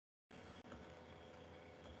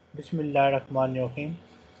Bismillahirrahmanirrahim.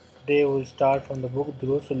 Today we'll start from the book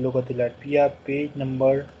Duroosul Lughat AlArabiyyah, page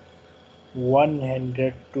number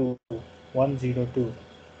 102. 102.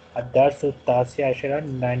 الدرس التاسع عشر,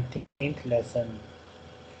 19th lesson.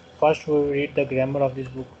 First we will read the grammar of this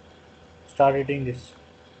book. Start reading this.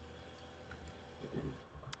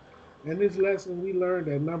 In this lesson, we learned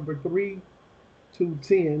that number 3 to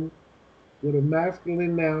 10 with a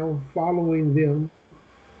masculine noun following them.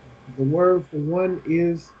 The word for one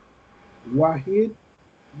is wahid,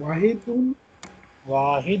 wahidun,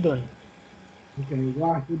 Wahidun. okay,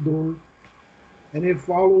 wahidun, and it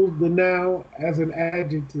follows the noun as an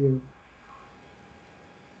adjective.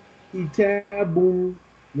 Kitabun,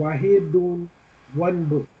 wahidun, one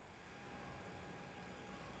book.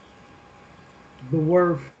 The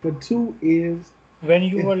word for two is When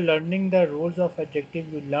you were learning the rules of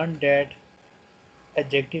adjective, you learned that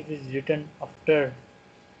adjective is written after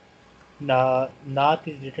Naat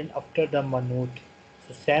is written after the manut.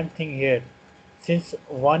 So same thing here. Since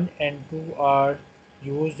 1 and 2 are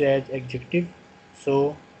used as adjective,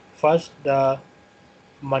 so first the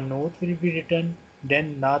manut will be written,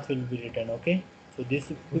 then naat will be written. Okay. So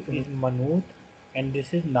this is okay, manut and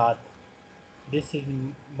this is naat. This is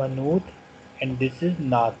manut and this is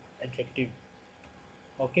naat adjective.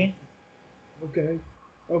 Okay. okay,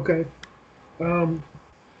 okay. Um,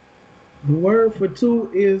 the word for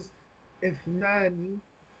two is ithnani,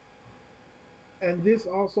 and this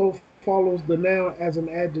also follows the noun as an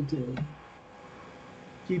adjective.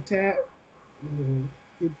 Kitab,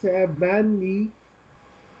 kitabani,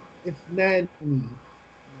 ithnani.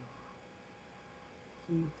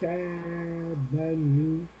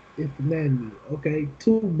 Kitabani, ithnani. Okay,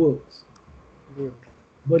 two books. Good.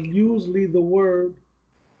 But usually the word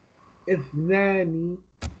ithnani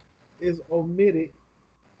is omitted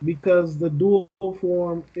because the dual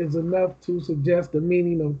form is enough to suggest the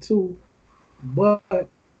meaning of two, but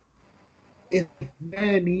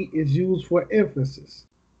ithnani is used for emphasis.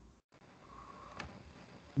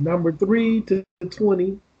 Number 3 to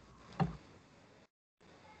 20.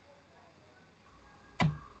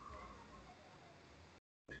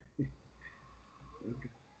 Okay.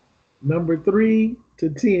 Number 3 to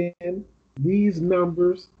 10, these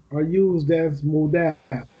numbers are used as mudaf.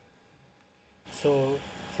 So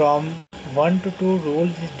from 1 to 2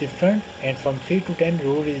 rules is different and from 3 to 10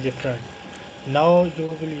 rule is different. Now you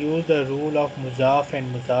will use the rule of muzaf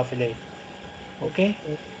and muzaf ilayh. Okay?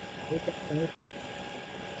 Okay. Okay.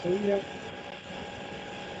 So we have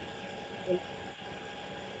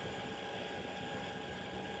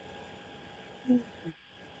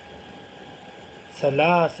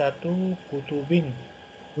Salasatu kutubin.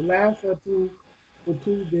 Thalathatu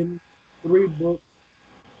kutubin, three books.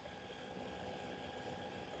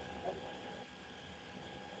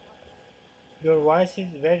 Your voice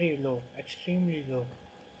is very low, extremely low.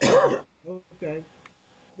 Okay.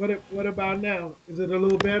 What about now? Is it a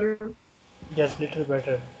little better? Just little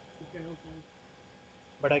better. Okay, okay.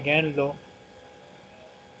 But again low.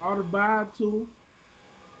 Arba'atu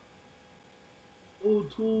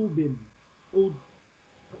utubin. Ut,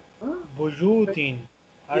 huh? Okay. Buyutin.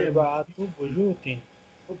 Yeah. Arba'atu buyutin.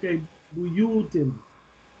 Okay. Buyutin,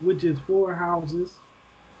 which is four houses.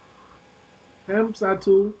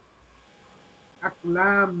 Hamsatu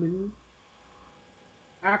aklamin,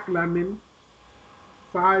 aklamin,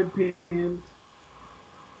 five pens.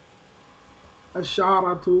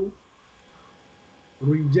 Asharatu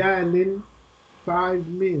rijalin, five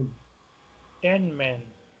men. 10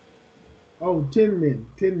 men. Oh, 10 men.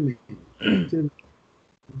 10 men. 10.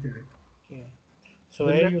 Okay. Okay. So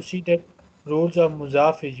The here next, you see that rules of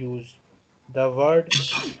muzaf is used. The word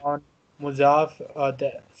on muzaf,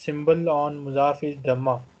 the symbol on muzaf is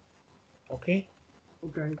dhamma. Okay?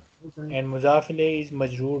 okay, okay, And muzaf ilayh is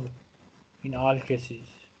majroor in all cases.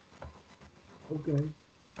 okay,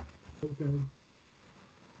 okay.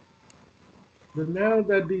 The noun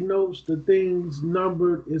that denotes the things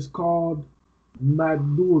numbered is called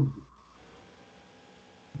madud.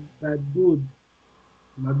 Madud.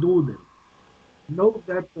 Madud. Note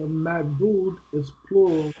that the madud is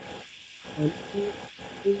plural and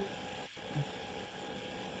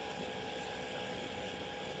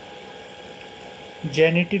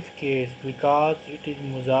Genitive case because it is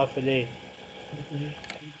muzaf ilayh. okay,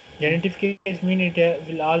 Genitive case means it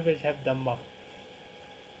will always have dhamma.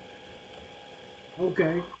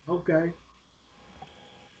 okay, okay.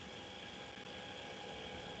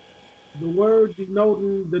 The word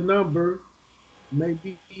denoting the number may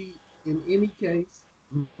be in any case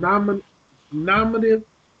nominative,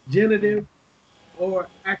 genitive, or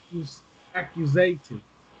accusative.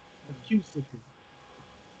 Accusative.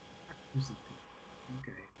 Accusative.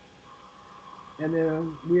 Okay. And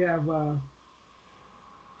then we have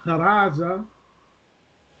Haraza,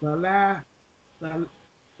 Salah,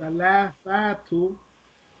 Salafatu,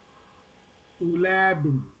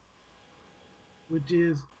 Tulabin, which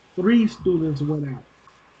is 3 students went out.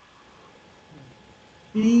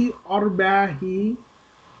 Fi Arbahi,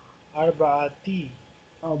 Arba'ati.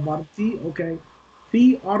 Barti, okay.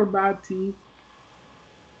 Fi Arbati,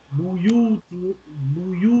 Buyutin,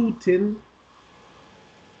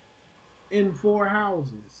 in 4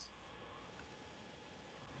 houses.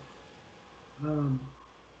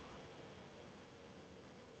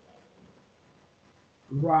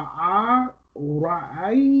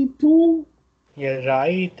 Ra'aitu. Yeah,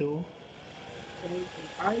 Ra'aitu. Okay,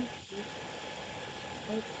 Ra'aitu.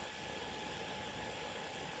 Okay.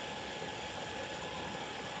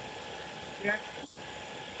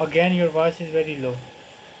 Again, your voice is very low.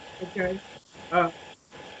 Okay. Uh,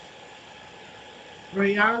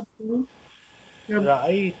 Ra'aitu.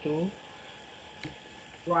 Ra'aitu.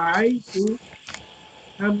 Ra'aitu.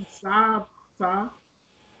 Hamsata.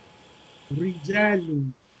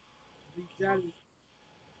 Rijalin. Rijalin.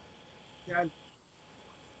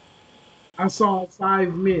 I saw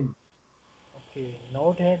 5 men. Okay,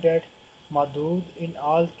 note here that Madhud in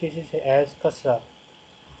all cases has kasra,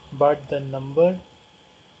 but the number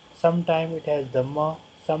sometime it has dhamma,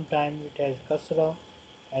 sometime it has kasra,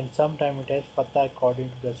 and sometime it has fatha according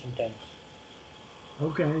to the sentence.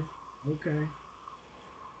 Okay. Okay.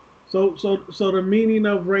 So the meaning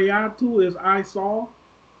of Rayatu is I saw.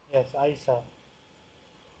 Yes, I saw.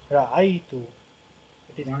 Ra'aitu.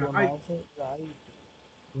 It is Right. pronounced Ra'aitu.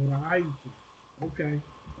 Right. Okay.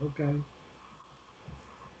 Okay.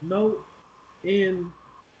 Note in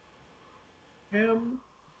him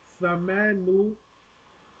Samanu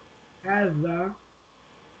Hadha.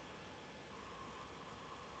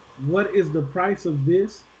 What is the price of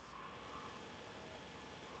this?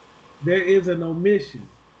 There is an omission.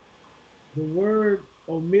 The word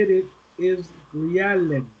omitted is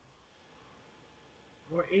rialen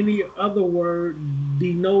or any other word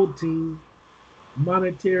denoting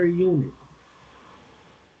monetary unit.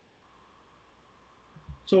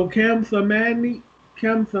 So Kam Thamanu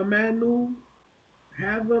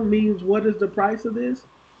Hadha means what is the price of this?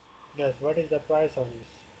 Yes, what is the price of this?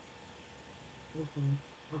 Okay.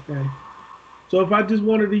 Okay. So if I just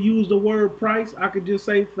wanted to use the word price, I could just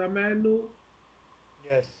say Thamanu.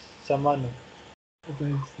 Yes, Samanu.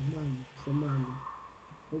 Okay, Samanu. Samanu.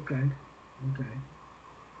 Okay. Okay. Okay.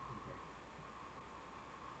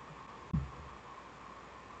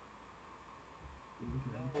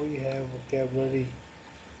 Now we have vocabulary,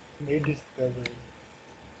 mid vocabulary.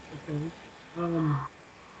 Okay. Um,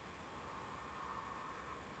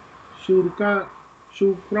 Shurka,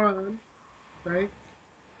 Shukran, thanks.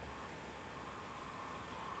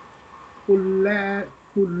 Kullun.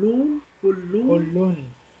 Kullun.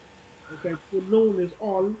 Okay, Kullun is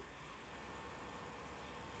all.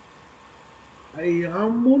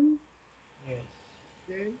 Ayamun, Yes.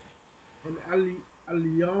 okay, and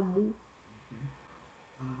Aliyamu. Okay.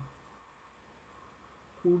 Uh,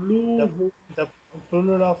 The Kuluhu, the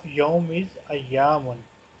plural of yom is ayamun.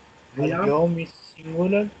 Al Ayam. yom is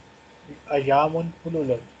singular, ayamun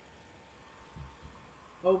plural.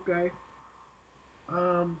 Okay.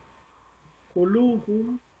 Um,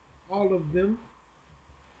 Kuluhum, all of them.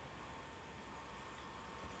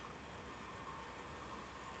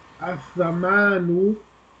 Athamanu,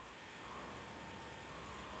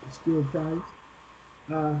 still price.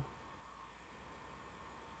 Uh,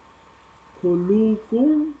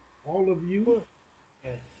 Kulukum, all of you. Good.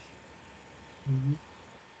 Yes. Mhm.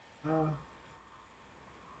 Uh,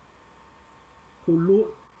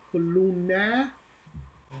 Kulu, Kuluna,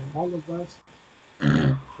 all of us.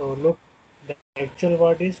 So look, the actual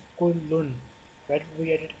word is kullun. When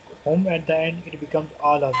we added hum at the end, it becomes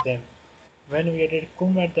all of them. When we added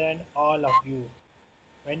kum at the end, all of you.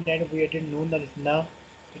 When then we added noon al isna,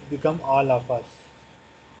 it becomes all of us.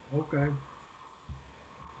 Okay.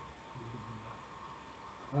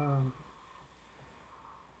 Uh,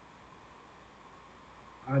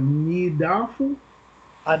 Anidafu,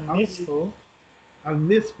 An-nisfu,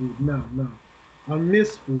 Anisfu, no.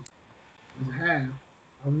 Anisfu is half.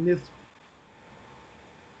 Anisfu.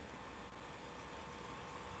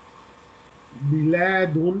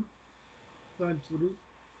 Biladun, country.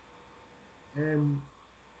 And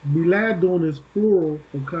Biladun is plural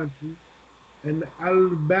for country. And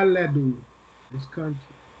Al-Baladu is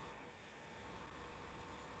country.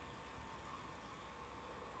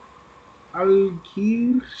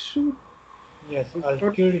 Al-Kirshu, yes,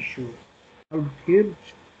 Al-Kirshu, al-kirshu, Al-Kirshu,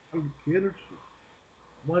 Al-Kirshu.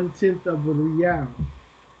 1/10 of a riyal.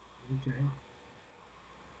 Okay.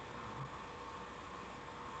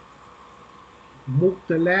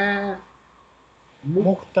 مختلف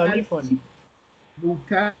مختلف.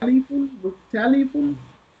 مختلف مختلف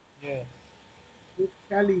Yes.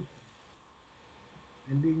 مختلف.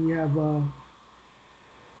 And then you have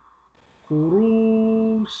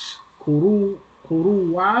كروش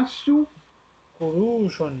كرواشو.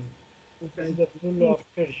 Kurushun. This is Okay. the plural of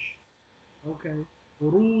fish. Okay.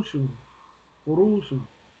 كروشو كروشو.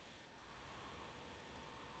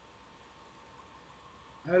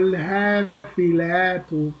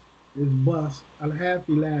 الحافلات is bus.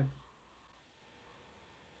 الحافلات.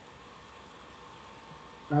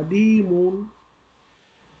 قديم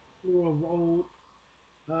plural of old.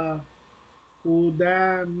 Uh,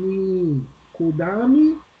 Kudami.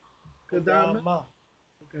 Kudami? Kudama? Kudama.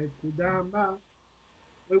 Okay, Kudama.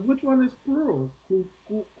 Wait, which one is plural?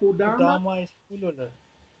 Kudama? Kudama is plural.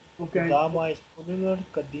 Okay, Kudama is plural.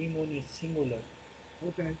 Kadimun is singular.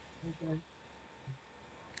 okay, okay.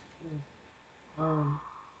 Um,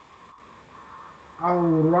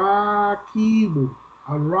 Al-Rakibu.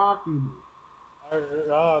 Al-Rakibu.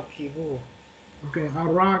 Arakibu. Okay,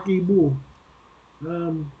 Al-Rakibu.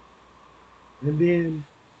 Um, and then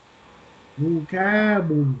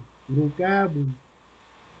Rukabun. Rukabun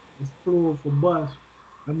is plural for bus.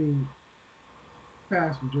 I mean,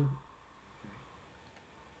 passenger. Okay.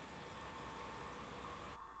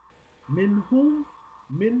 Minhum.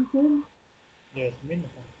 Minhum. Yes,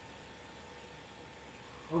 minhum.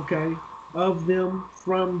 Okay. Of them,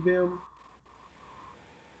 from them.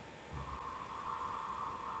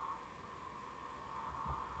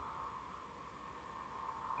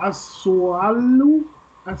 Aswalu.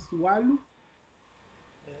 Aswalu.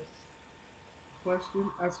 Yes. Question.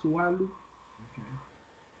 Aswalu. Okay.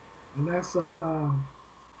 And that's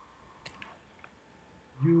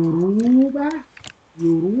Yoruba.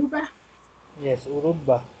 Yoruba. Yes,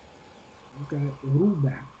 Uruba. Okay.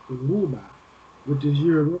 Uruba. Uruba. Which is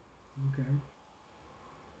Europe. Okay.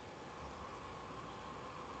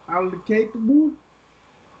 Al-Kaitbu.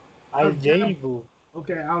 Al-Jab. Aljaibu.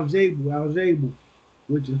 Okay. Al-Jabu. Al-Jabu.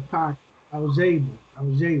 Which is pocket. Al-Jabu.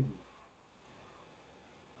 Al-Jabu.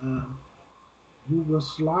 Uh,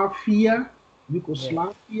 Yugoslavia. Yes.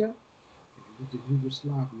 Yugoslavia. Okay. Which is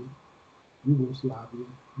Yugoslavia. Yugoslavia. It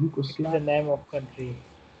is the Yugoslavia. name of country.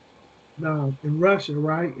 Now, in Russia,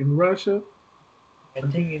 right? In Russia. I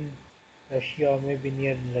think in Russia or maybe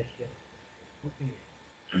near Russia. Okay.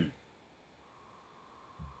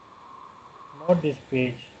 Not this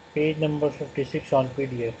page. Page number 56 on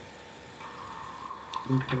PDF.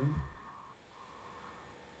 Okay.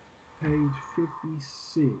 Page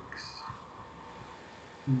 56.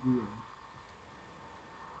 Yeah.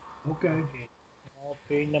 Okay. Okay. Now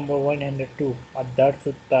page number 102. الدرس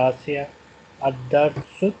التاسع.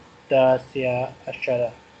 الدرس التاسع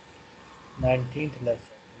عشر. 19th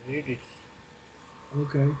lesson. Read it.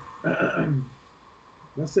 Okay.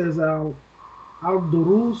 That says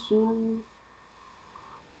Al-Durusul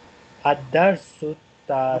الدرس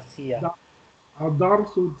التاسع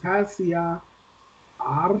Al-Darsu Tasia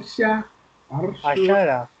Arsha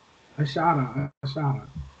Arshura عشر. Ashara Ashara.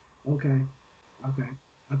 Okay. Okay.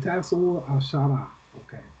 Atasul Ashara.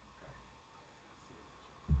 Okay.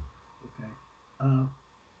 Okay. Okay.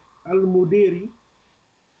 Al-Mudiri.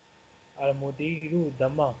 المدير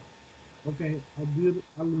دمى. Okay.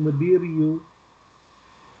 Al-Mudiri.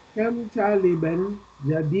 كم طالبا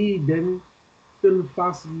جديدا في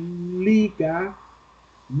الفصل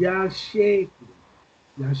يا شيخ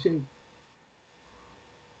يا شيخ.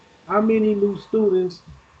 How many new students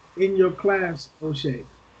in your class, O'Shea?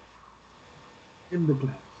 In the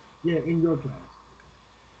class. Yeah, in your class.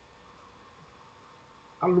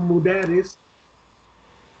 Al-Mudaris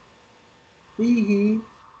فيه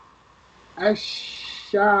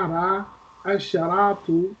عشرات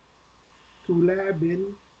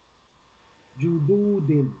طلاب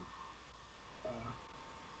جدود. Uh,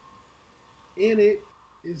 in it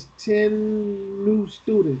is 10 new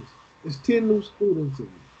students. It's 10 new students in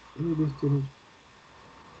it. In it is 10.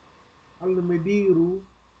 Al-Madiru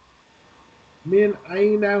min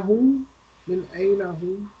ainahum. Min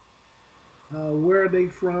ainahum. Where are they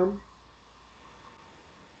from?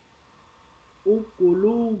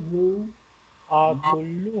 Ukuluhum.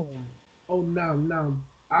 كلهم Oh, now.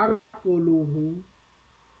 Akuluhum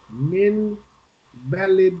min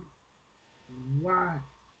balid wahid.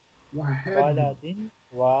 بلد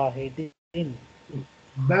واحد.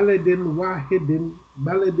 Baladin wahidin.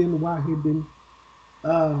 Baladin wahidin.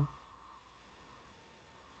 Uh,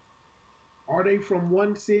 are they from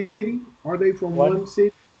one city? Are they from One one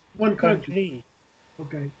city? One country. country.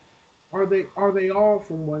 Okay. Are they all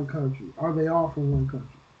from one country? Are they all from one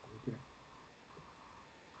country? Okay.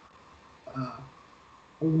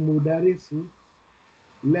 المدرس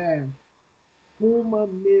لا هم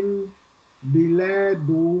من بلاد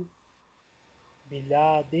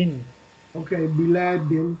بلاد okay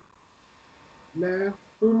بلاد لا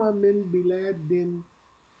هم من بلاد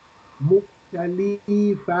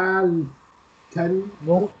مختلفات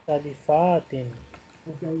مختلفات.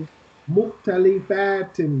 okay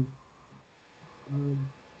مختلفات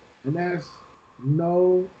and that's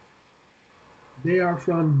no they are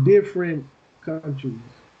from different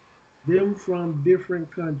countries them from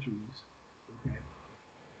different countries okay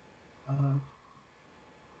uh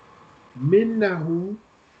منهم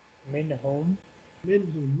منهم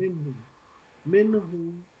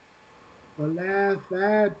منهم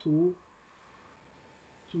ثلاثة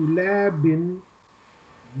طلاب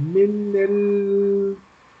من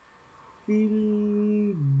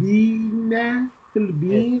yes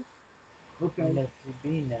Philippines. Okay, من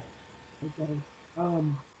الفلبين. okay.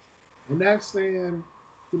 And that's saying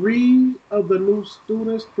three of the new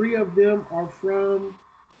students, three of them are from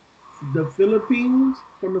the Philippines,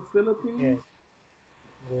 Yes,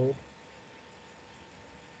 good.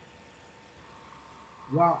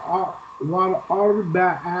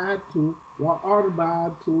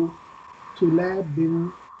 وأربعة طلاب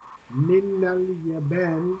من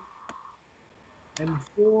اليابان, and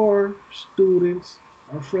four students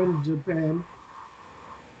are from Japan.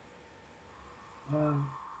 Uh,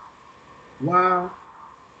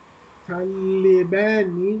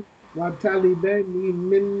 وطالبان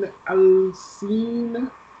من الصين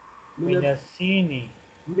من الصين.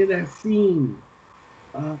 من الصين.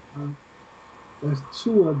 That's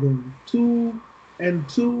two of them. Two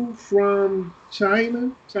from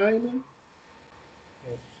China,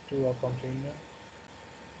 Yes, two are from China.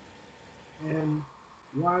 and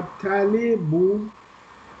وطالب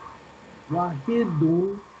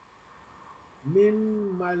واحد من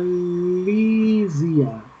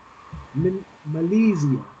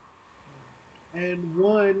Malaysia, and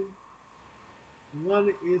one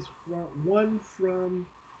from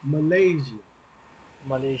Malaysia.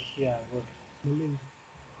 Malaysia, good. Malaysia.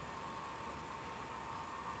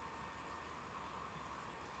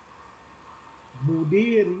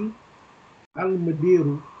 مديري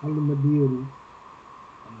المدير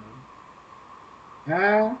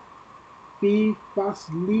في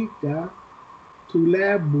فصلك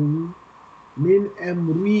طلاب من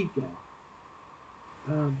أمريكا.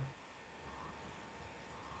 Um,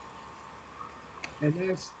 and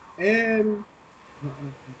that's and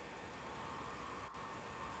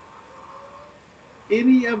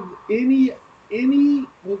any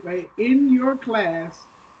okay in your class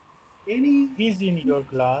any He's in your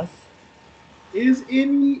class. is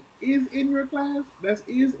in your class that's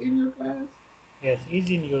is in your class. Yes, he's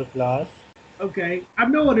in your class. Okay, I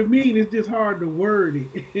know what it means. It's just hard to word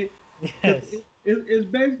it because Yes, it's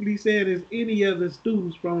basically saying is any other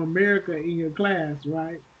students from America in your class,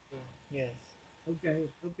 right? yes, Okay.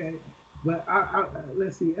 But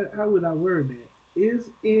let's see. How would I word that? Is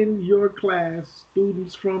in your class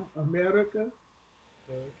students from America?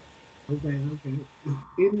 good. Okay. Is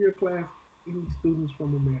in your class any students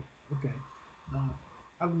from America? Okay. Uh,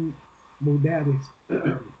 I'm Modatis.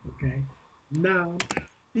 Okay. Now,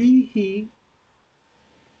 fihi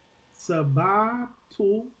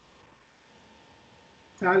sabatu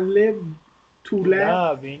talib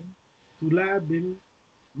tulab Tulabin. tulabin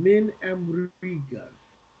min America.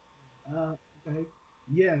 Okay.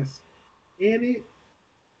 Yes. In it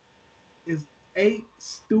is eight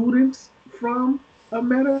students from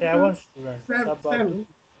America. Seven students. Seven. Sabatu.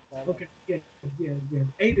 Seven. Okay. Yes.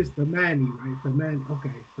 Eight is the Mani, right? The Mani.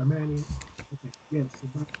 Okay. The Mani. Okay. Yes.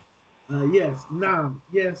 Yes. Now,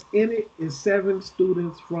 yes. In it is seven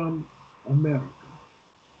students from America.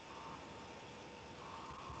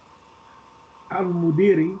 Al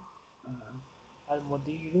Mudiri. Uh,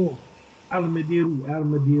 Al-Mudiru. Al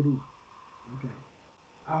Madiru. Okay.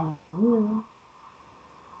 Ahum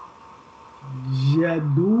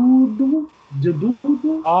Jadudu.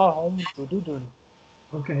 Ahum Jududun.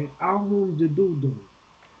 Okay, Ahum Jadudu.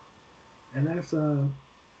 And that's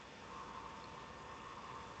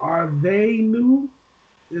are they new?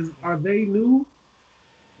 Are they new?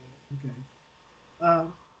 Okay.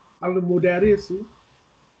 Uh Al Mudarisu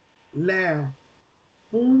La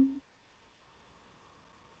Hum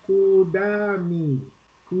Kudami.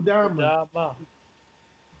 Kudama. Kudama.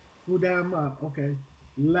 Kudama. Okay.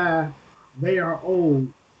 La they are old.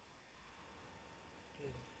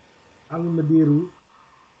 Al Madiru.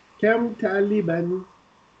 Kam Taliban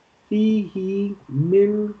fihi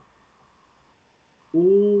min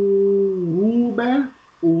Uruba.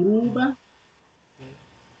 Okay.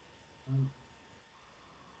 Um,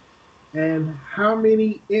 And how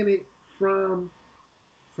many in it from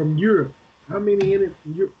Europe? How many in it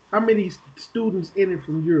from Europe? How many students in it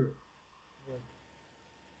from Europe? Good.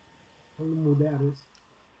 المدرس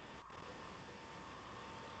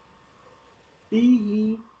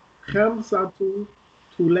فيه خمسة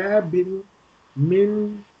طلاب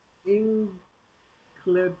من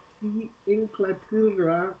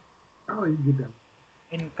إنجلترا. How you get that?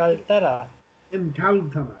 Inkaltara.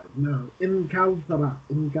 إنكالترا. No, إنكالترا.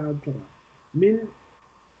 من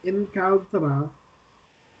إنكالترا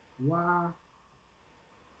و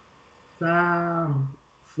سها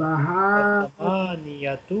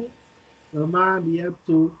Asamaniyatu ثمانية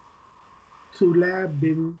طلاب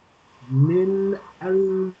من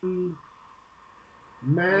min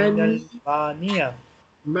ألمانيا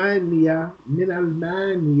Albania. من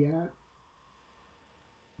ألمانيا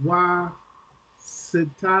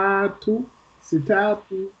وستة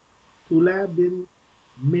طلاب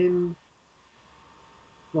من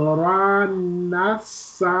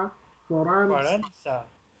فرنسا Faransa.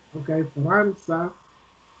 okay فرنسا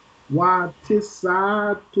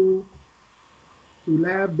وتسعة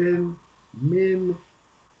طلاب من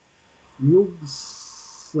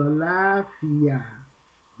يوغوسلافيا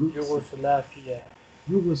Yugoslavia.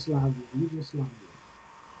 Yugoslavia.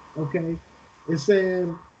 Okay. It's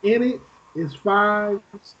saying in it is five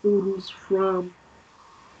students from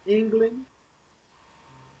England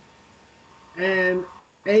and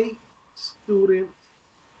eight students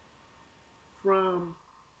from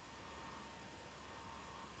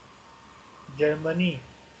Germany.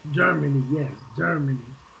 Germany. Yes, Germany.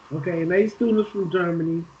 Okay, and eight students from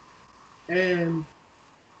Germany and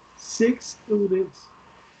six students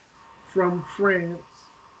from France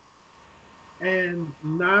and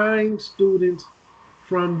nine students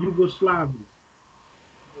from Yugoslavia.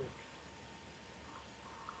 Good.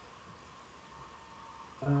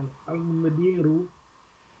 Al-Madiru,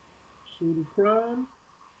 Shukran,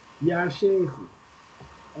 Ya Sheikh.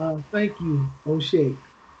 Thank you, O Sheikh,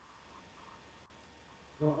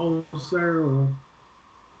 or O Sir, or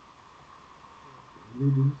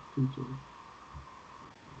leading teacher.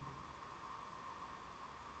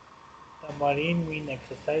 Tamarin mean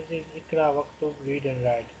exercises. Ikra waktub, read and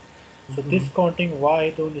write. So this Mhm. counting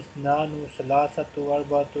wahidun, isnanu, salasatu,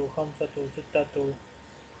 arbatu, khamsatu, sittatu,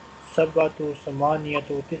 sabatu,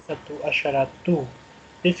 samaniyatu, tisatu, asharatu.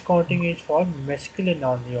 This counting is for masculine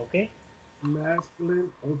only, okay?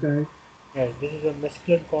 Masculine, okay. Yes, this is a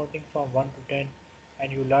masculine counting from 1 to 10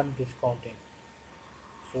 and you learn this counting.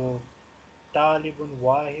 So talibun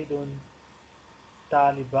wahidun,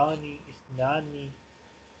 talibani, isnani.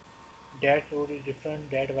 That road is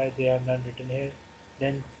different, that's why they are not written here.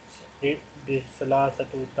 Then this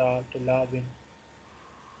salasatu tulabin.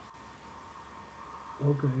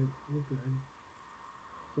 Okay, okay.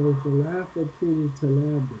 So Falafatu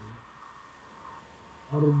Talabin,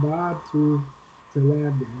 Arbatu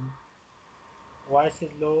Talabin, Voice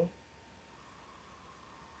is low.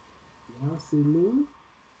 Wasilu,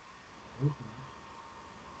 okay.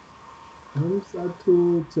 Hamsatu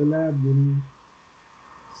Talabin,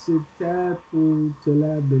 Sitatu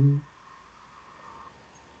Talabin,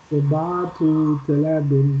 Sabatu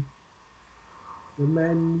Talabin,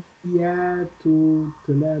 Thamaniyatu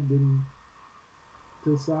Talabin,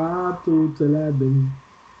 Tisatu Talabin,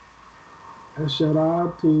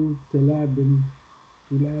 Asharatu Talabin.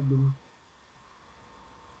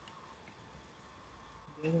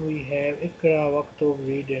 Then we have Ikra Waktub,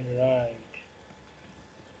 read and write.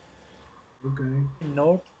 Okay.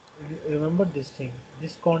 Note, remember this thing.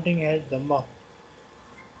 This counting has Dhamma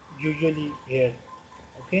usually here.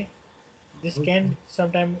 Okay? This Okay. can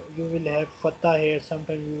sometime you will have Fatah here,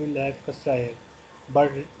 sometime you will have Kasra here.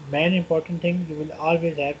 But main important thing you will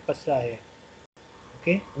always have Kasra here.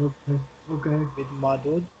 Okay? Okay. Okay. With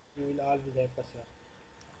Madud you will always have Kasra.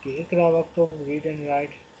 Okay, Ikra Waktub, read and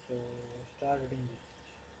write. So start reading this.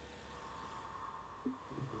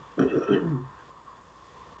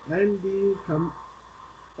 عندي كم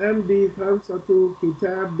عندي خمسة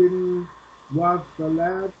كتاب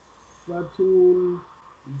وثلاثة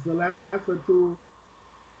ثلاثة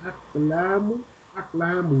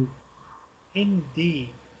أقلام.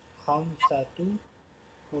 Hindi Khamsatu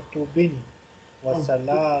Kutubin Oh,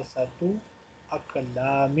 Wasalasatu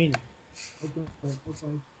Aklamin. okay,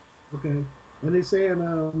 okay, okay. And they saying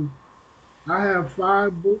I have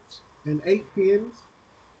five books and eight pens.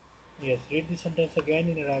 Yes, read the sentence again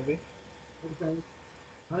in Arabic. Okay.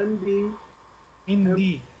 عندي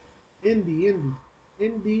Hindi.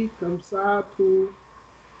 عندي خمسة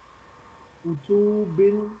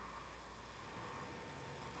كتب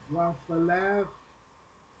وثلاثة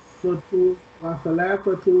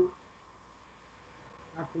وثلاثة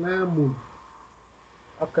أقلام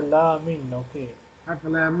أقلام. Okay.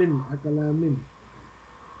 أقلام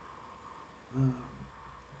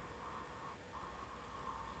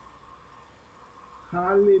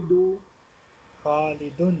خالد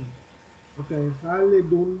خالد. okay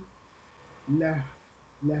خالد له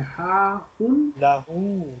لحاء له.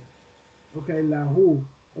 okay له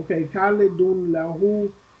okay خالد له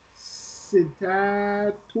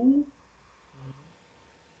ستة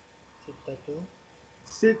ستة.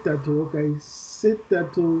 ستة okay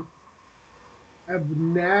ستة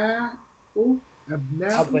أبناء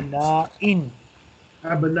أبناء أبناء.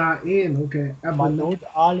 أبناء okay أبناء Manud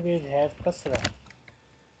always have kasra.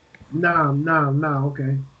 نعم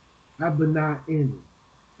okay أبناء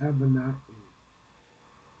أبناء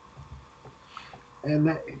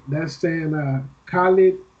and that's saying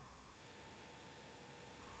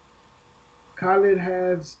Khalid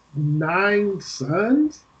has 9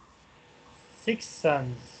 sons.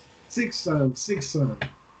 6 sons. 6 sons.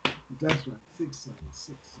 That's right. 6 sons.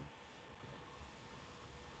 Six.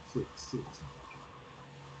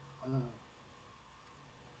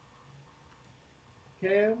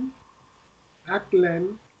 Cam,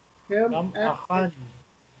 Aklan, Cam, Kam akhan.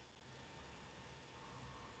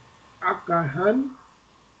 Akahan.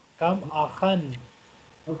 Kam akhan.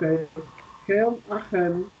 Okay. Cam,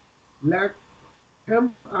 Akhan, Lak,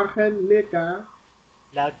 Cam, Akhan, Leka,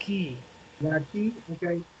 Laki. Laki.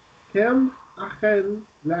 Okay. Cam, Akhan,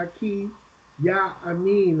 Laki, Ya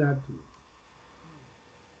Aminatu.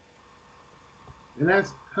 And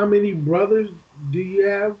that's how many brothers do you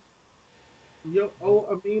have? Yo, oh,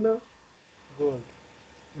 Amina. Good.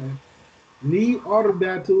 Okay. Li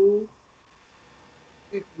Ordatu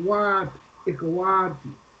Ikwat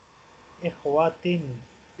Ikwati Ikhwatin.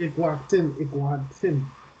 Ikwatin.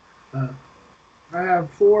 Uh, I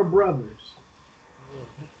have 4 brothers. Good.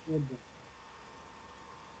 4 brothers.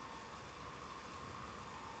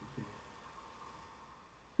 Okay.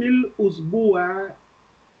 Fil Usbua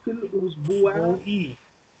Usbu'i.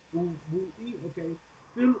 Usbui. Okay.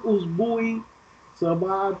 Fil Usbui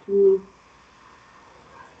Sabatu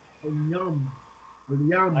Ayam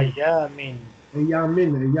Ayam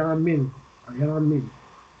Ayamin. Ayamin.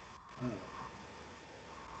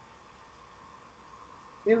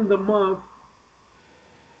 In the month,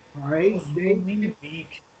 all right, Usbun means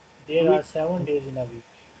week. There are 7 days in a week.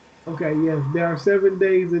 okay, yes, there are 7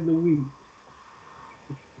 days in the week.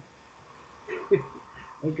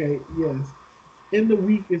 Okay, yes. In the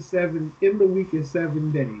week is 7. In the week is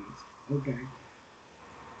 7 days. Okay.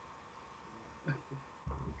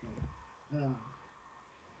 Okay.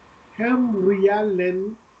 Kam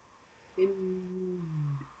riyalen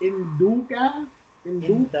induka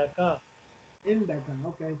Indaka. indaka.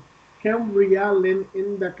 Okay. Kam riyalen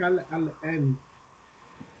indakal al-an.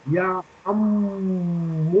 Ya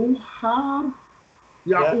Muhar.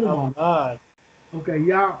 Ya Ya Umar. Ammar. Okay.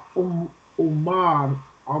 Ya Umar.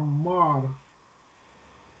 Ammar.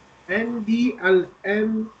 Andi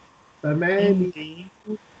al-an ثمانية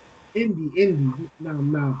Indi. عندي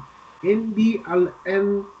نعم عندي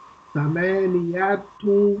الآن ثمانية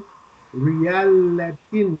ريالة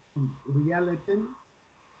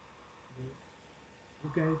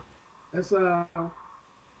okay that's how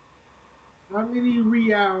many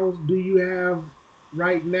reals do you have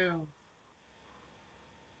right now,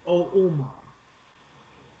 oh Umar?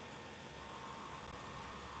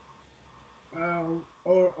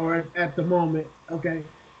 Or at the moment, okay.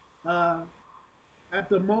 uh at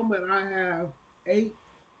the moment I have 8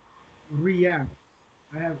 reals.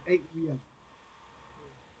 I have 8 reals.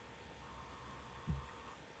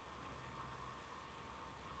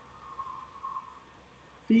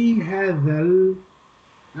 في هذا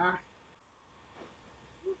الأخ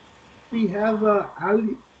في هذا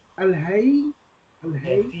الهي Yes.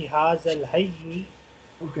 الهي Fi hazal hayyi.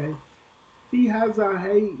 okay في هذا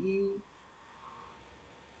الهي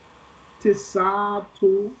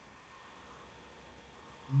تسعة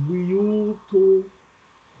بيوت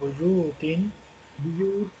Buyutin.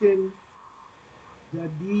 بيوت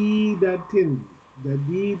جديدة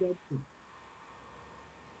جديدة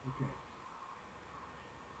okay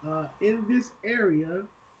in this area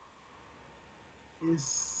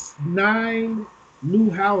is 9 new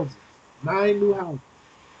houses. 9 new houses.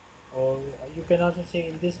 Or you can also say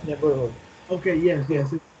in this neighborhood. Okay, yes, it's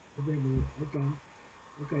the neighborhood.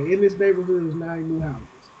 Okay, in this neighborhood is 9 new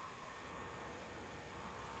houses.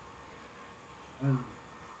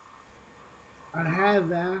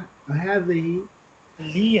 هذه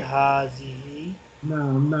Li hazihi.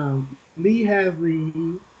 نعم لي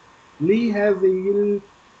هذه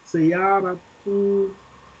السيارة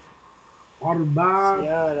أربعة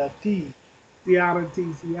Siyarati.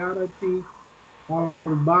 سيارتي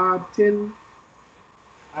أربعة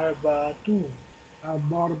أربعة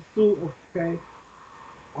أربعة okay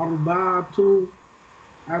أربعة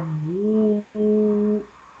أبو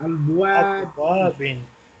أبواب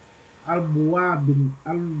أبواب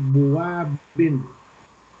أبواب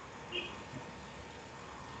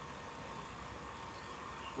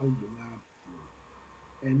أبواب.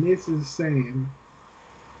 And this is saying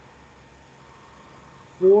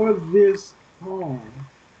for this car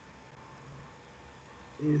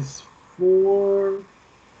is 4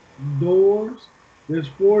 doors. There's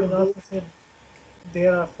You 4 can doors. also say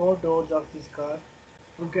there are 4 doors of this car.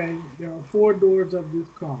 Okay, there are 4 doors of this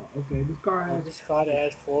car. Okay, this car So has. this car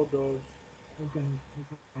has 4 doors. Okay,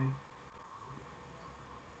 okay.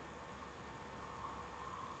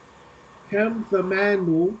 كم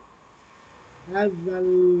ثمن هذا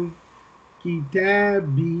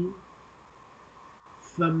الكتاب؟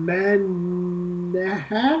 ثمانية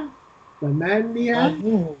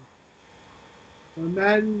Manuhu.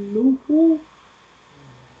 ثمانه.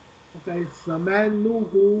 Okay,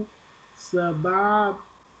 ثمانه 7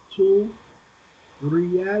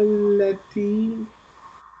 ريالتي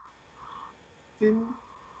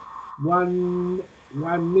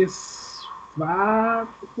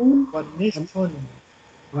ونصفان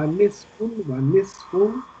والنصف ونصف.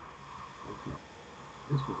 Okay,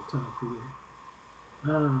 this was tough here.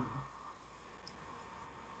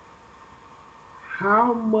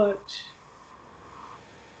 How much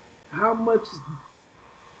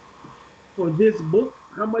for this book?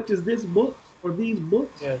 How much is this book or these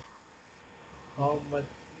books? Yes. How much is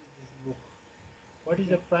this book? What is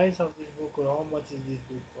the price of this book, or how much is this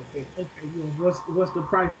book? Okay. Okay, what's the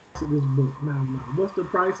price of this book? No. What's the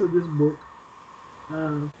price of this book?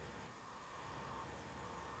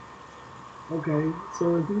 Okay, so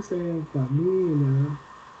if he's saying Famina,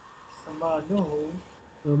 Samanuhu.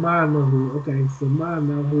 Samanahu, okay,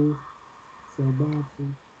 Samanahu, Sabatu.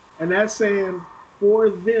 And that's saying for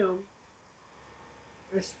them,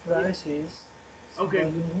 Its price is. okay,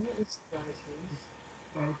 Samanuhu. Its price is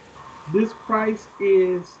okay, this price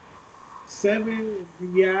is 7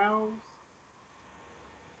 reals.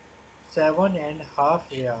 7.5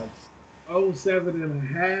 riyals. Oh,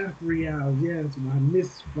 7.5 reals. Yes, my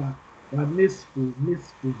nisfa, my nisfu.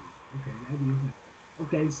 Okay, that is it.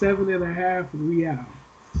 Okay, 7.5 reals.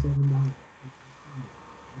 $7.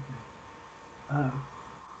 Okay.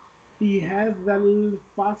 في هذا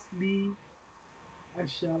الفصل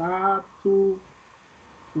عشرات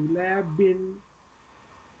طلاب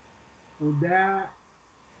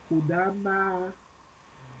قدامى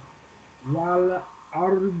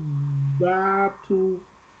والأربعة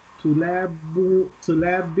طلاب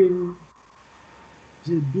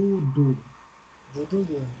جدود.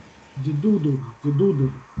 Jududun.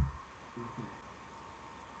 جدود.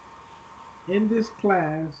 In this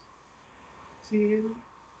class, 10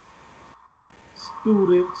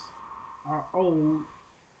 students are old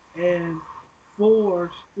and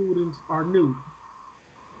 4 students are new.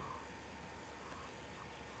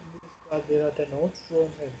 In this class there are 10 old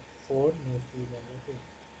students and 4 new students. Okay.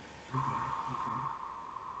 Okay.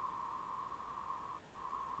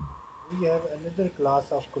 We have another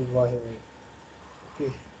class of Kulwa here.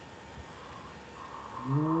 Okay.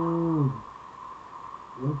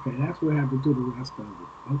 Okay, that's what happened to the rest of it.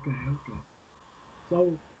 Okay. So,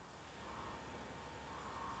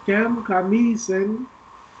 Cam Kamisen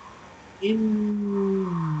in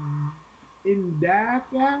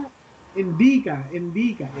Indaka,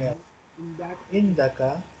 Yeah. Indika.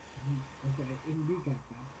 Indaka. Okay, Indika.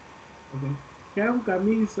 Okay. Cam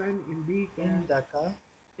Kamisan Indaka.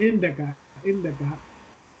 Indaka.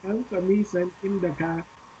 Cam Kamisan Indaka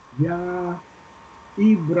Ya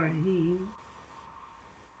Ibrahim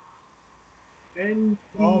and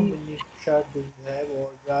How the many shirts do you have,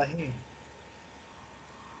 or Ibrahim?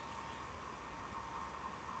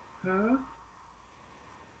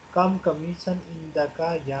 Come commission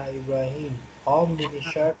indaka ya Ibrahim. How many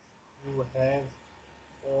shirts you have,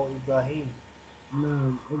 O Ibrahim?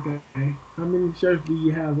 No, okay. How many shirts do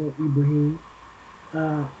you have on Ibrahim?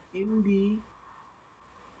 Indi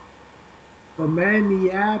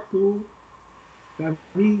Famaniyatu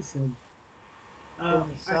Kamisan. I have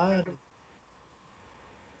Komisan.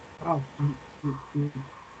 oh,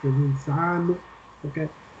 Kamisan. Okay.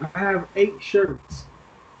 I have 8 shirts.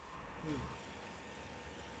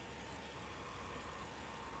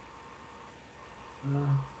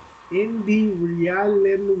 Indi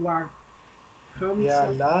Rialen wa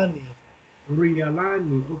Kamsa Yalani.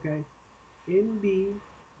 Rialani. Okay. Indi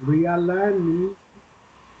Rialani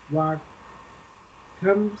wa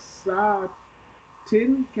Kamsatin.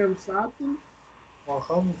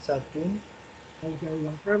 وخمسة Okay,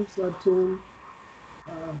 وخمسة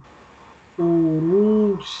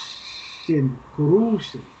قروش.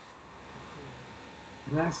 قروش.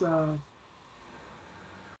 That's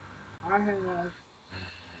I have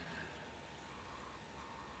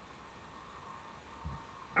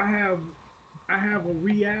I have I have a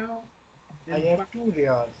real I and have five two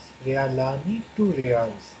reals. Realani, two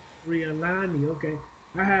reals. realani. Okay,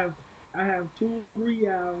 I have I have two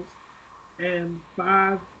reals and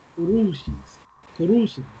five kurushis.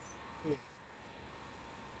 Kurushis. Okay.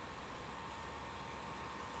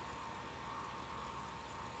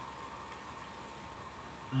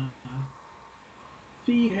 Uh,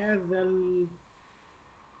 في هذا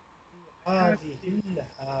هذه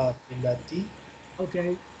الحافلة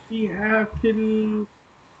okay في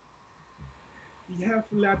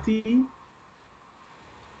حفلة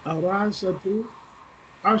أراشة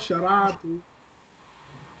عشرات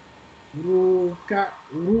روك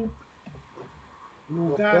ركاب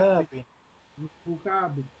ركاب.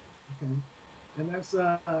 ركاب. Okay, and that's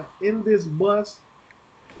in this bus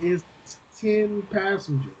is 10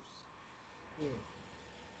 passengers. Okay.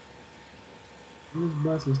 This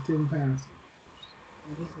bus is 10 passengers.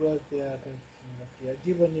 This was the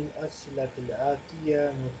يجب الأسئلة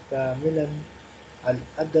الآتية مستعملا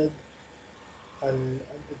العدد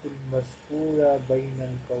المذكورة بين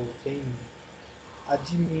القوسين.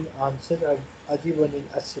 أجب mean answer. أجب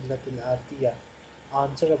الأسئلة الآتية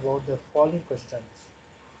answer about the following questions.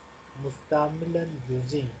 مستعملا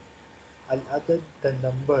using العدد the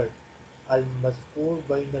number المذكور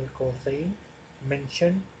بين القوسين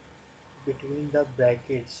mentioned between the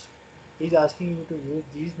brackets. He's asking you to use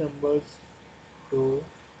these numbers to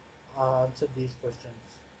answer these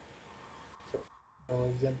questions. So, for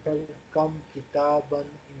example, come kitaban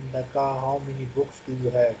in the car, how many books do you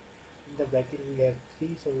have? In the bracket we have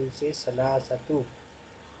three, so we'll say salasatu.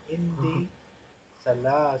 In the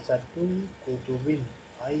salasatul kutubin,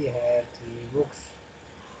 I have three books.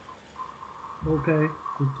 Okay,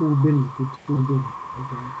 kutubin, kutubin.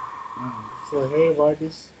 Okay. Wow. So here word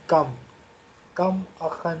is come. Come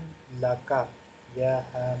akhan laka ya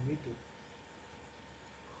hamidu.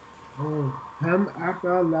 Oh, Ham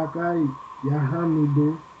Aka Lakai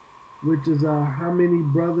Yahamidu, which is how many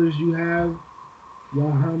brothers you have,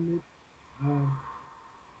 Yahamid. Uh,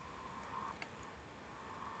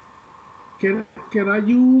 can I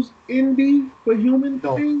use Indi for human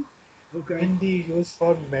No, things? Okay, Hindi used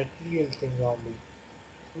for material thing only.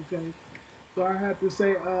 okay. So I have to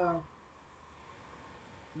say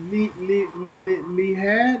li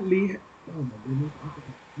had li. Oh my goodness, I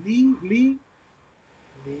forgot. Li. Lee,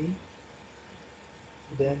 Okay,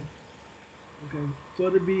 then okay. So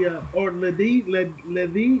it'd be or ladi.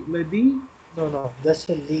 no, just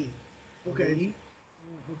a Lee. Okay, Lee,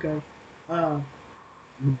 okay. Uh,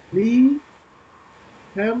 li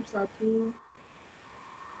hem satu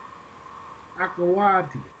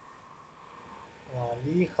akwati.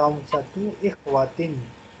 Lee khamsatu ikhwatin.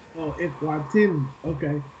 Oh, ikwatin.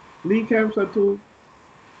 Okay. Li hem satu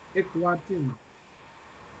ikwatin.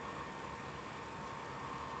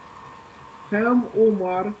 Hem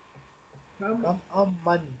Umar. Hem Kam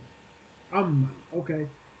amman. Amman. Okay.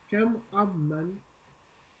 Kem Amman.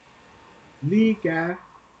 Lika.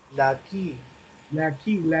 Laki.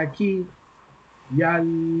 Laki. Ya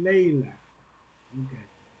Layla. Okay.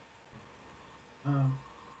 Uh,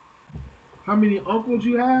 how many uncles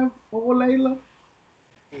you have, oh Layla?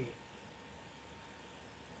 Okay.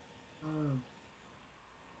 Um,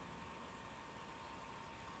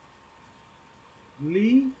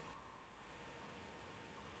 Lee.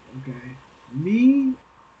 Okay. Lee.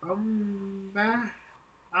 Amma.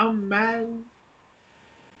 Amman.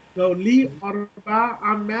 So Lee Arba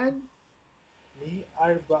Amman. Lee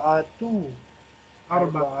arba'atu.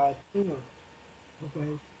 Arba. Arba'atu.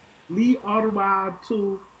 Okay. Lee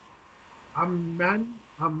Arba'atu Amanin.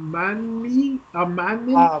 Amamin.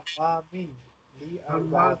 Lee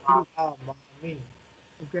arba'atu Amanin. amamin.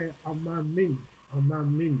 Okay, Amamin.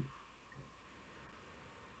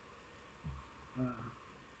 Uh,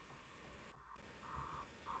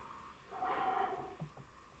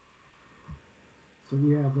 so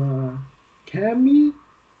we have Cami.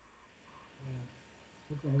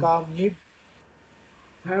 Okay. Kamib.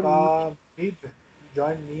 Cam Kamib.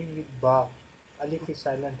 Join me with ba. Alif is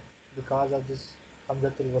silent because of this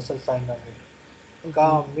Hamzatul Wasal sign on it. okay.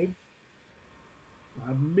 Kamib.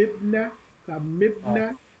 Kamibna. Uh,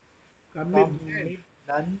 Kamibna. Kamibnan.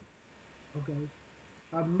 Kamibnan. Okay.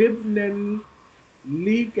 Kamibnan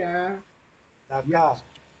Lika. Laka. Yes.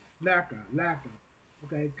 Laka.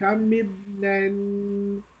 Okay.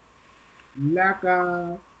 Kamibnan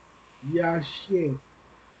Laka Ya Sheikh.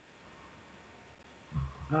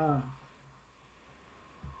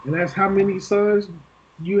 And that's how many sons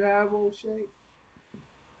you have, old Sheikh?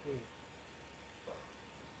 Okay.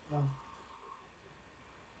 Uh,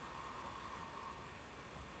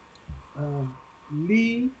 uh,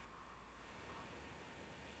 Lee,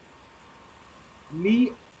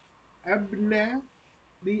 Lee Abna,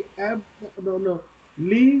 Lee Ab, no, no,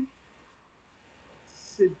 Lee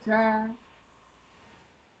Sita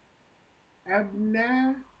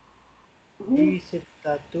Abna, who? Li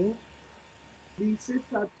sittatu Lee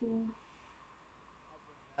Sitatu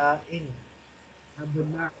abna'in.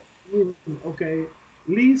 Abna in. Okay.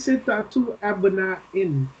 Lee Sitatu Abna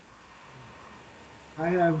in. I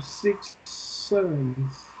have 6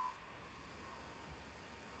 sons.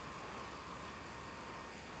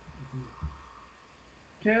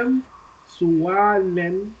 كم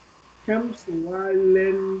سوالا كم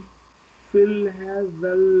سوالا في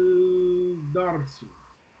هذا الدرس.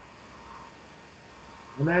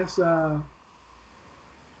 And that's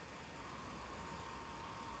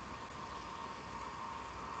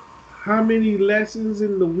how many lessons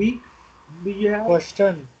in the week do you have?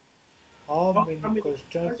 Question. How Oh, how many many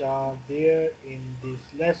questions questions? are there in this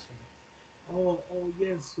lesson? Oh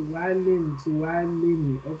yes, Suwalin,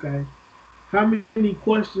 Suwalin. Okay. How many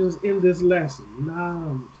questions in this lesson?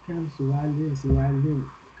 No, Kam Suwalin, Suwalin.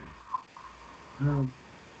 Okay. Um,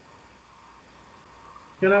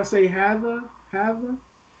 can I say Hather? Hather?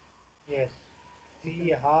 Yes.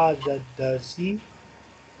 في Okay. هذا الدرس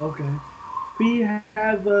Okay. في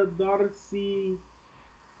هذا الدرس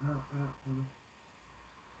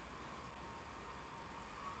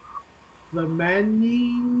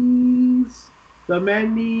ثمانية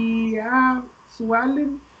ثمانية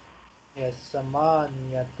سؤال. yes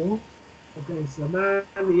ثمانية Okay,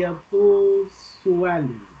 ثمانية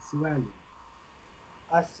سؤال.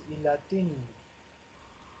 أسئلة.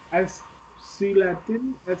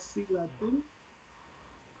 أسئلة.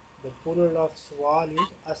 The plural of سؤال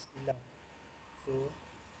is أسئلة. So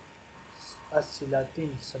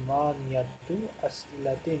أسئلة ثمانية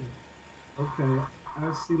أسئلة. Okay,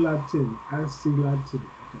 أسئلة.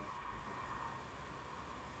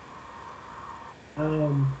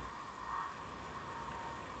 Okay.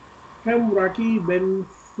 كم راكبا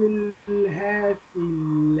في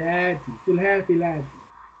الحافلات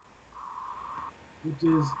which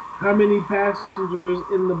is how many passengers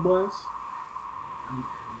in the bus?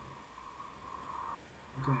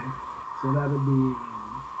 Okay, so that'll be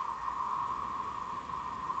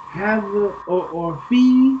have or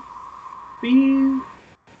fee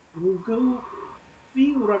ruku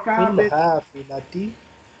fee في rakabe. الحافلة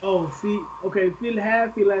Oh, fee. Okay, fil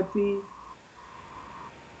hafilati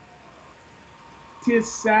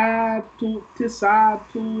tisatu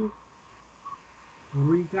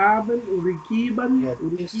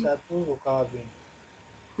yes تسعة ركاب.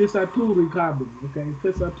 tisatu rikaban. Okay,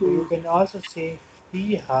 So you tisatu. can also say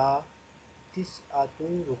فيها تسعة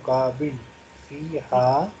ركاب.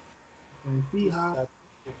 فيها Okay, تسعة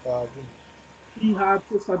ركاب. fiha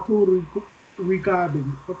tisatu rikabin.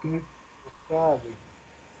 Okay, ركاب.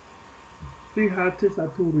 fiha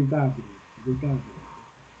tisatu rikabin.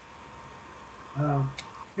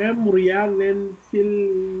 كم ريال في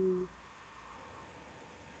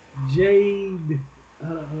الجيب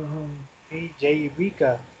في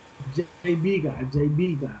جيبك.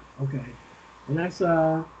 JBiga. Okay, and that's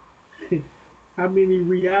how many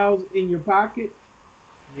reals in your pocket?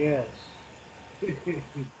 Yes.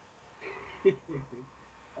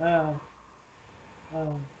 uh,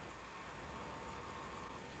 uh,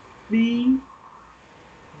 في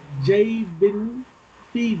جيب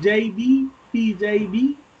في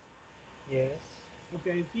JB. Yes.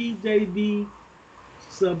 Okay, في JB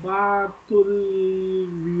سبعة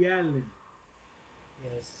ريال.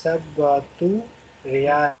 Yes. سبعة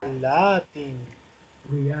ريالات.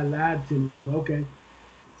 ريالات. Okay,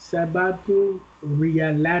 سبعة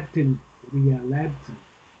ريالات.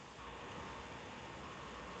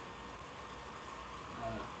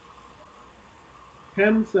 Uh,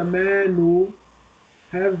 كم ثمن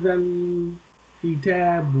هذا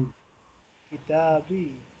الكتاب؟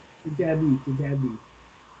 كتابي. Kitabi.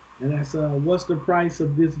 And that's what's the price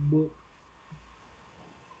of this book?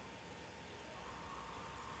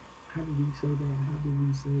 How did we say that? How did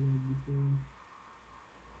we say that before?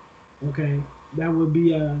 Okay, that would be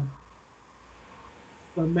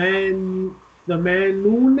the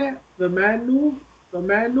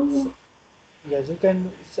manu. Yes, you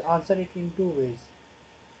can answer it in two ways.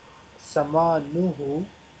 Samanuhu.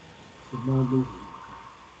 The manu.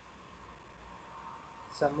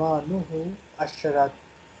 Samanuhu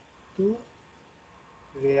asharatu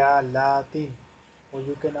riyalatin. Or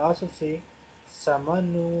you can also say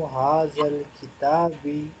samanu hazal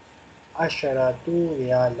kitabi asharatu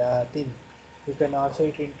riyalatin. You can also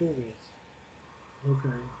it in two ways.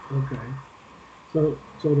 Okay, okay. So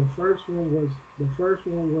the first one was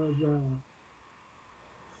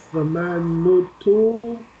Samanutu.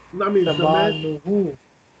 I mean Samanuhu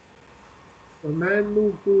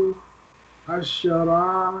Samanuhu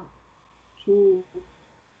Asharatu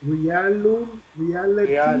Reality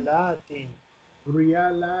riyalatin.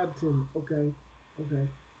 Realatin. Okay, okay.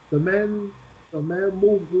 The man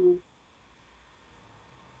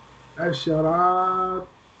Asharatu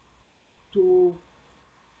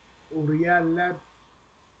Realatu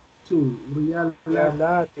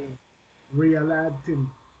Riyalatin. Realatin.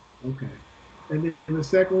 Okay. And then the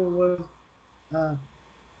second one was uh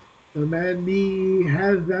فماني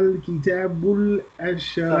هذا الكتاب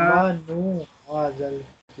الأشرار. Samanu hazal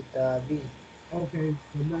kitabi. Okay,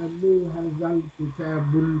 فماني هذا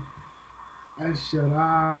الكتاب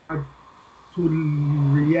الأشرار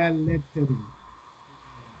reality.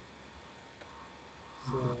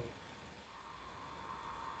 So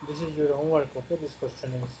this is your homework, okay? This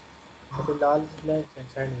question is fill all the blanks and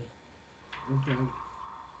send me. Okay,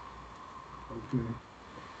 okay.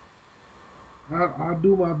 I'll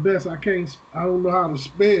do my best. I don't know how to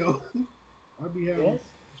spell. I'll be having Yes?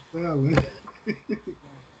 spelling.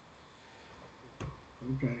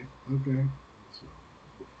 Okay, okay.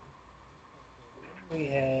 We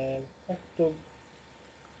have اكتب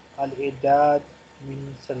الإعداد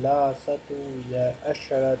من ثلاثة إلى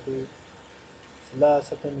عشرة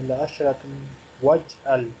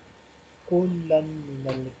واجعل كلا من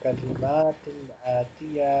الكلمات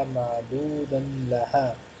الآتية معدودا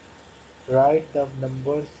لها. Write the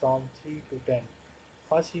numbers from 3 to 10.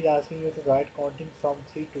 First he's asking you to write counting from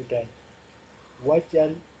 3 to 10.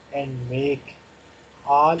 Wajal and make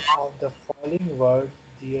all of the following words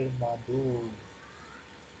their madud.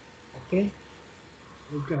 Okay?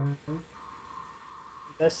 Okay.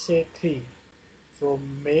 Let's say 3. So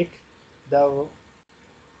make the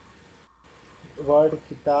word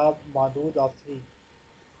kitab madud of 3.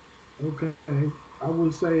 Okay. I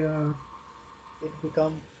would say It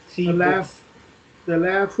becomes 3 the last books.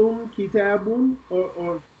 ثلاث كتاب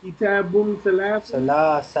or كتاب ثلاث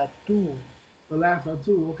Salasatu. ثلاثة.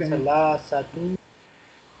 Okay. Salasatu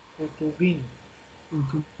kutubin.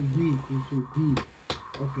 كتب.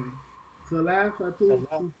 Okay. ثلاثة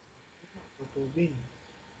Salasatu kutubin.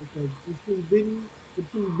 okay. كتب.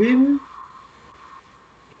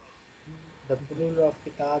 The Okay. plural of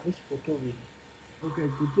kitab is kutubin. Okay.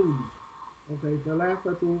 كتب. Okay.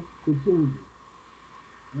 ثلاثة كتب.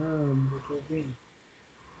 Um. Kutubin.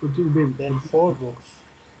 كتب. Then 4 books.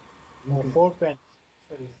 Oh, Okay. 4 pens.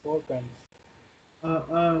 Sorry, 4 pens.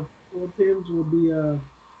 Four pens will be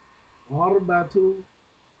أربعة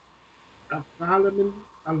القلم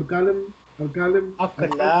Aklamin.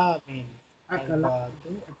 أقلام Arbatu أقلام.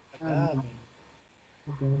 aklamin.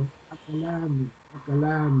 Okay.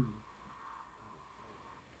 أقلام.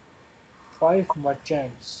 5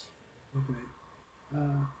 merchants. Okay.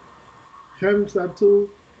 Uh, خمسة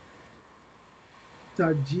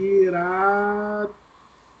تجارات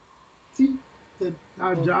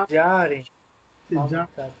تجار Tujarin. تجار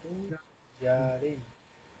Hamsatu tujarin.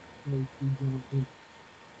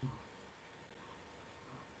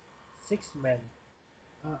 6 men.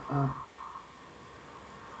 uh,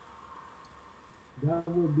 that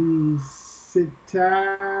would be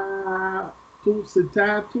ستة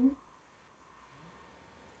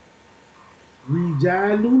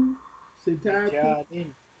رجال ستة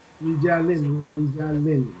Rijalin.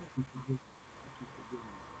 رجال.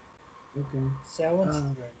 Okay. 7 Uh,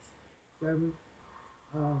 students. seven.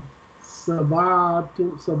 سبعة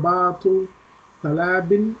Good.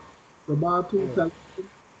 طلاب.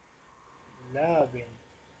 Labin.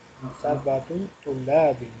 Uh, Sabatu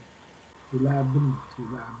tulabin. طلاب.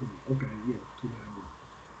 Okay, yeah, طلاب.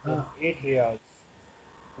 Then Uh, 8 reals.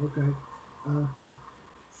 okay. Uh,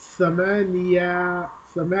 ثمانية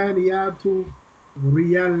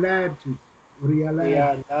ريالات.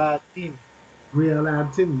 ريالات. Riyalatin.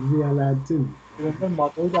 ريالات. Remember,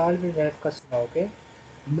 Matud all will have kasra, okay?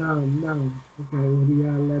 No. Okay,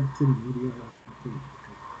 ريالات.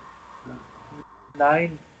 Uh,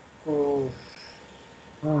 9 kurush.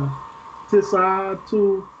 تسعة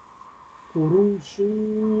قروش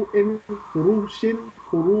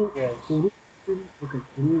Yes. okay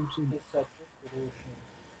قروش Tisatu kurushin.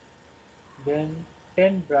 Then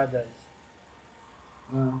 10 brothers.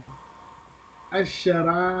 uh,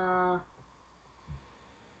 عشرة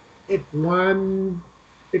إخوان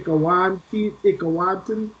إخواتي إخوات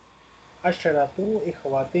asharatu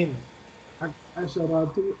ikhwatin.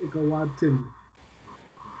 Asharatu ikawatin.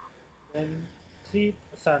 Then three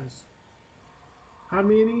sons. How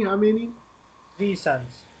many? How many? Three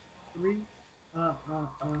sons. Three.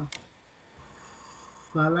 Thalathun.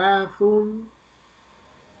 Thalatha.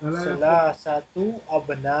 Salasatu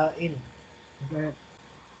abna'in. Okay.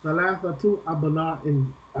 Thalathatu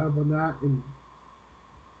abna'in. Abna'in.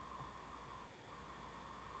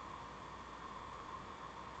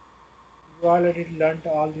 You already learnt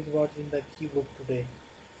all these words in the key book today.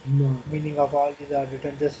 No. Meaning of all these are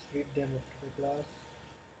written. Just read them after the class.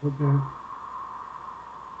 Okay.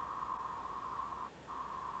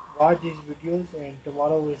 Watch these videos and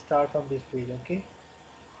tomorrow we'll start from this page, okay?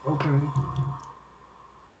 Okay.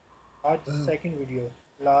 Watch the second video,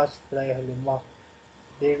 last Halima.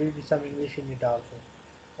 There will be some English in it also.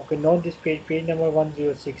 Okay, note this page, page number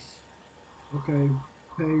 106. Okay.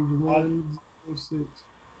 Page All 106.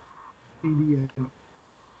 PDF.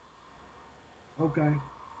 Okay.